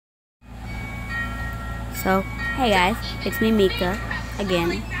So, hey guys, it's me Mika,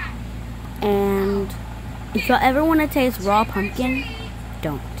 again. And if y'all ever want to taste raw pumpkin,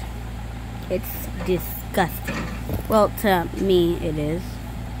 don't. It's disgusting. Well, to me it is.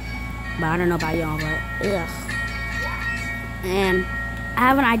 But I don't know about y'all, but ugh. And I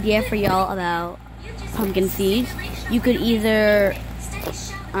have an idea for y'all about pumpkin seeds. You could either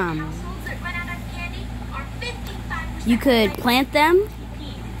you could plant them,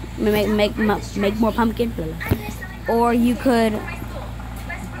 make more pumpkin, or you could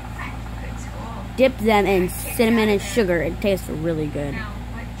dip them in cinnamon and sugar. It tastes really good.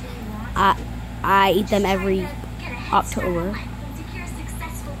 I eat them every October,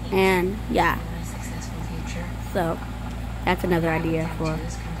 and yeah, so that's another idea for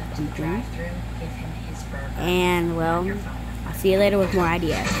pumpkin. And well, I'll see you later with more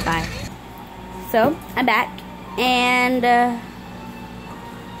ideas. Bye. So I'm back, and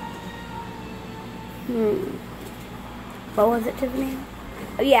what was it, Tiffany?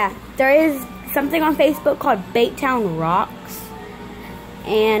 Oh yeah, there is something on Facebook called Baytown Rocks,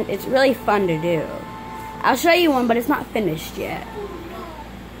 and it's really fun to do. I'll show you one, but it's not finished yet.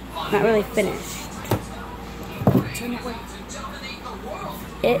 Not really finished.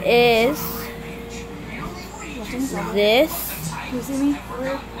 It is this.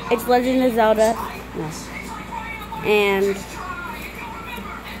 It's Legend of Zelda. No. And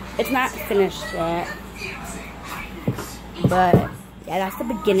it's not finished yet. But yeah, that's the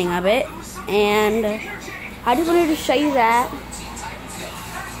beginning of it. And I just wanted to show you that.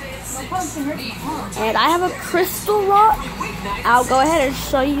 And I have a crystal rock. I'll go ahead and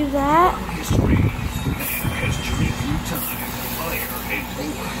show you that.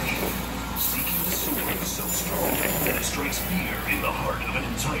 That strikes fear in the heart of an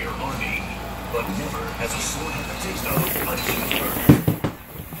entire army, but never has a sword had the taste of punishing her.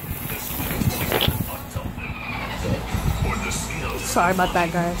 Sorry about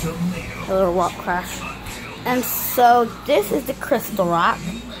that, guys. A little rock crash. And so this is the crystal rock.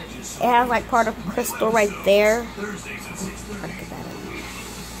 It has like part of crystal right there.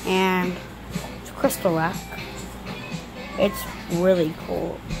 And it's a crystal rock. It's really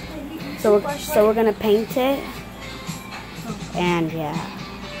cool. So we're gonna paint it. And yeah,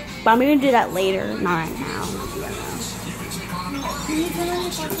 but I'm gonna do that later, not right now.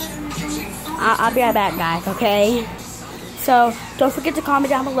 I'll be right back, guys, okay? So don't forget to comment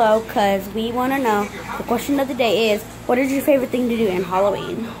down below, because we want to know. The question of the day is, what is your favorite thing to do in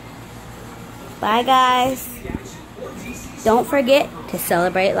Halloween? Bye guys. Don't forget to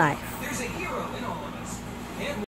celebrate life.